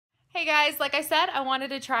Hey guys, like I said, I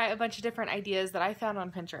wanted to try a bunch of different ideas that I found on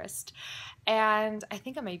Pinterest, and I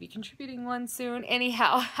think I may be contributing one soon.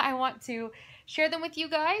 Anyhow, I want to share them with you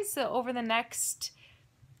guys. So over the next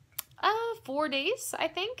 4 days, I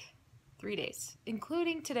think 3 days,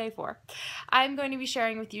 including today 4, I'm going to be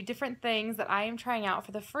sharing with you different things that I am trying out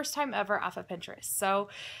for the first time ever off of Pinterest. So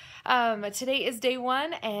today is day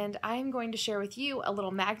 1, and I'm going to share with you a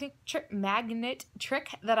little magnet trick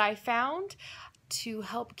that I found to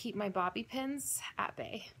help keep my bobby pins at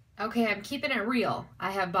bay. Okay, I'm keeping it real.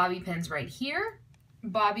 I have bobby pins right here,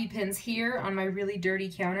 bobby pins here on my really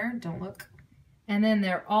dirty counter, don't look, and then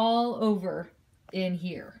they're all over in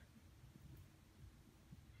here.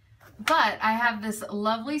 But I have this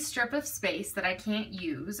lovely strip of space that I can't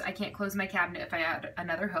use. I can't close my cabinet if I add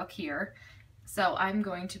another hook here, so I'm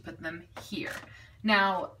going to put them here.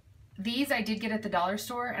 Now, these I did get at the dollar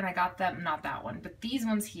store, and I got them, not that one, but these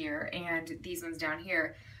ones here and these ones down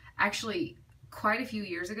here, actually quite a few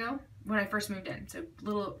years ago when I first moved in, so a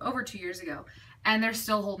little over 2 years ago, and they're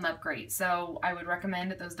still holding up great. So I would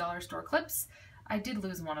recommend those dollar store clips. I did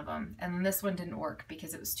lose one of them, and this one didn't work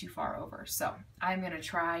because it was too far over, so I'm gonna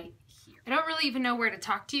try here. I don't really even know where to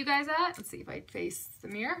talk to you guys at. Let's see if I face the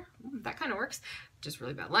mirror. Ooh, that kind of works, just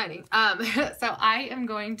really bad lighting. So I am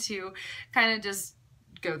going to kind of just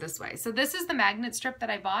go this way. So this is the magnet strip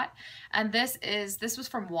that I bought, and this was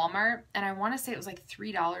from Walmart, and I want to say it was like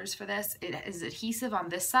 $3 for this. It is adhesive on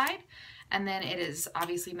this side, and then it is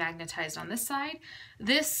obviously magnetized on this side.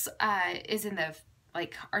 This is in the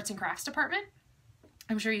like arts and crafts department.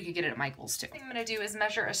 I'm sure you could get it at Michael's too. What I'm going to do is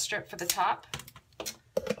measure a strip for the top.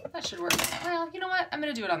 That should work. Well, you know what? I'm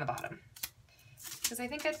going to do it on the bottom because I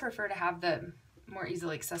think I'd prefer to have the more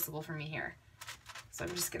easily accessible for me here. So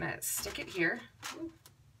I'm just going to stick it here. Ooh.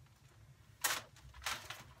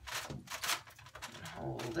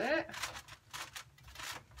 Hold it.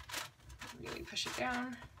 Really push it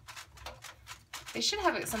down. They should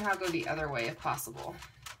have it somehow go the other way if possible.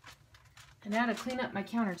 And now to clean up my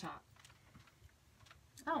countertop.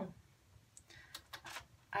 Oh,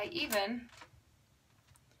 I even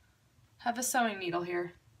have a sewing needle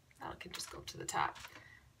here. That can just go up to the top.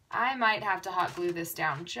 I might have to hot glue this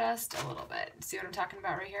down just a little bit. See what I'm talking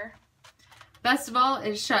about right here? Best of all,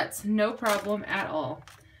 it shuts, no problem at all.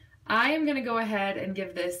 I am going to go ahead and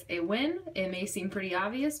give this a win. It may seem pretty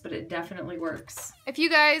obvious, but it definitely works. If you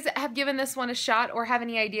guys have given this one a shot or have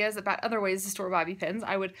any ideas about other ways to store bobby pins,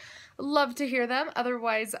 I would love to hear them.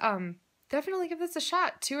 Otherwise, definitely give this a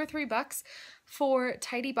shot. $2 or $3 for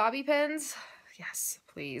tidy bobby pins. Yes,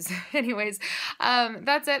 please. Anyways,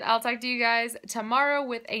 that's it. I'll talk to you guys tomorrow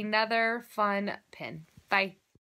with another fun pin. Bye.